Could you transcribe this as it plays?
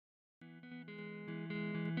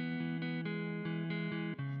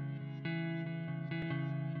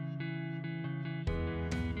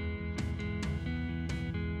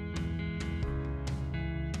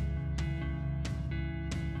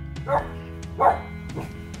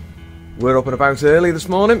We're up and about early this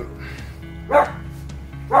morning.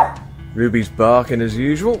 Ruby's barking as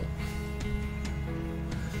usual.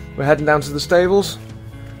 We're heading down to the stables.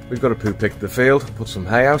 We've got to poo pick the field, put some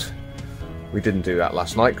hay out. We didn't do that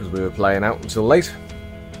last night because we were playing out until late.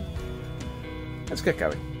 Let's get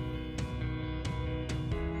going.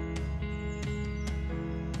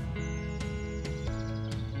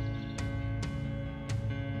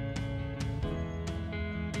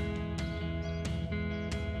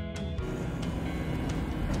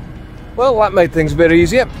 Well, that made things a bit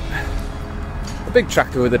easier. A big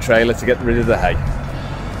tractor with a trailer to get rid of the hay.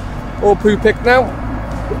 All poo picked now.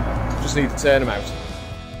 Just need to turn them out.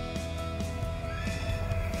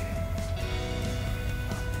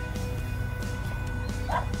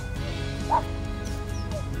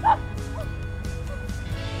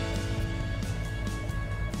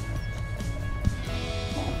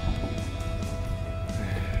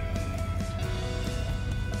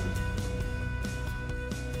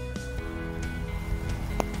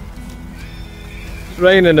 It's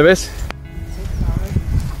raining a bit.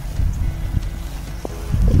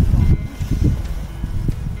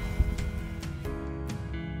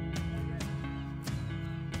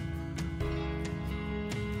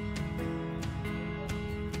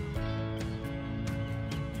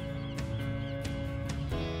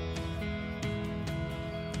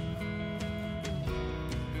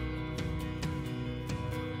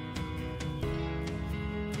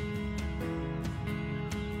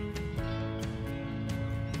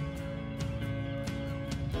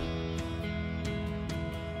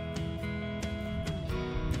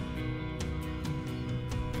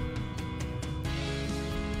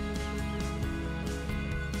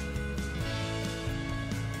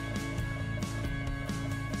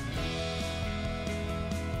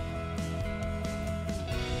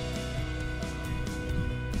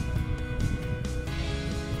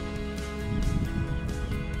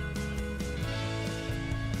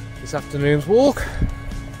 This afternoon's walk.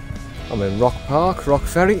 I'm in Rock Park, Rock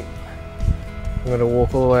Ferry. I'm going to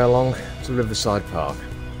walk all the way along to Riverside Park,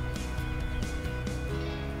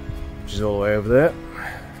 which is all the way over there.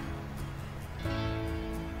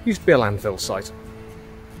 Used to be a landfill site.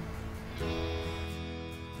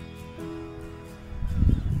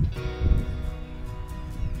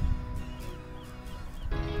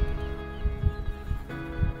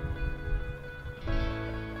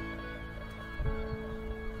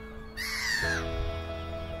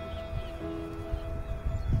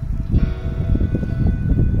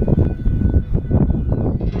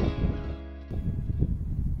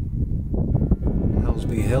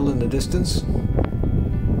 Hill in the distance,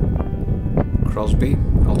 Crosby,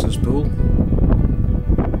 Otter's Pool,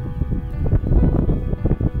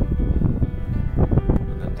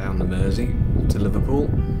 and then down the Mersey to Liverpool,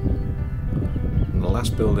 and the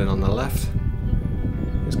last building on the left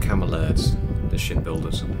is Camellards, the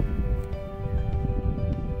shipbuilders.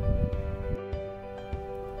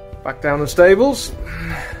 Back down the stables.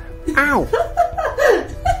 Ow!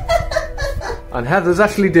 And Heather's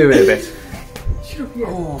actually doing a bit.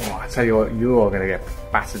 Oh, I tell you what, you are going to get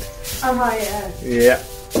battered. Am I? Yeah.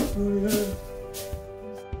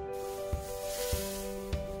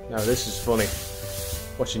 Now this is funny.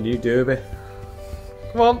 Watching you do a bit.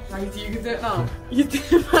 Come on. Right, you can do it now. You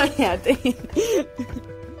do my head in.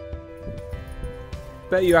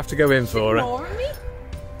 Bet you have to go in for it. Ignoring me?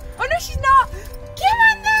 Oh no, she's not. Come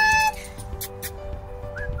on then.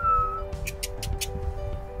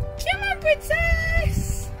 Come on,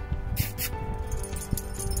 princess.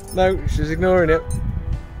 No, she's ignoring it.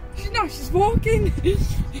 No, she's walking.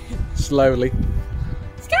 Slowly.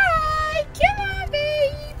 Sky, come on,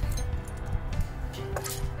 babe.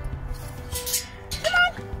 Come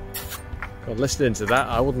on. God, listening to that,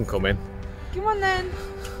 I wouldn't come in. Come on then.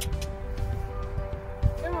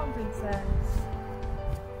 Come on, princess.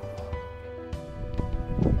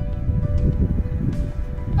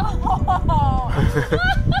 Oh!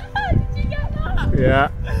 Did you get that? Yeah.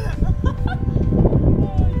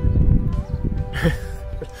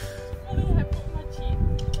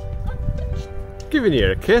 Giving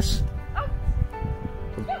you a kiss.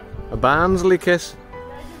 A Barnsley kiss.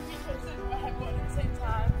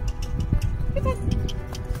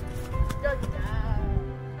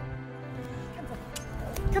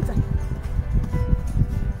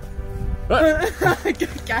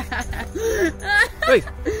 Good girl. Hey.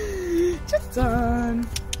 Just done.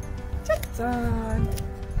 Just done.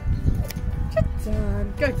 Just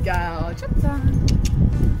done. Good girl. Just done.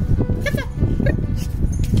 Just done.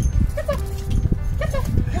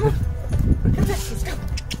 Let's go.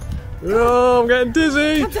 Oh, I'm getting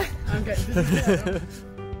dizzy. I'm getting dizzy.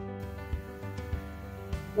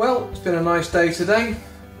 Well, it's been a nice day today.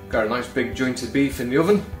 Got a nice big joint of beef in the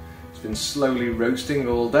oven. It's been slowly roasting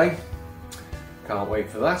all day. Can't wait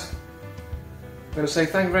for that. I'm going to say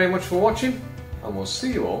thank you very much for watching, and we'll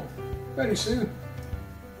see you all very soon.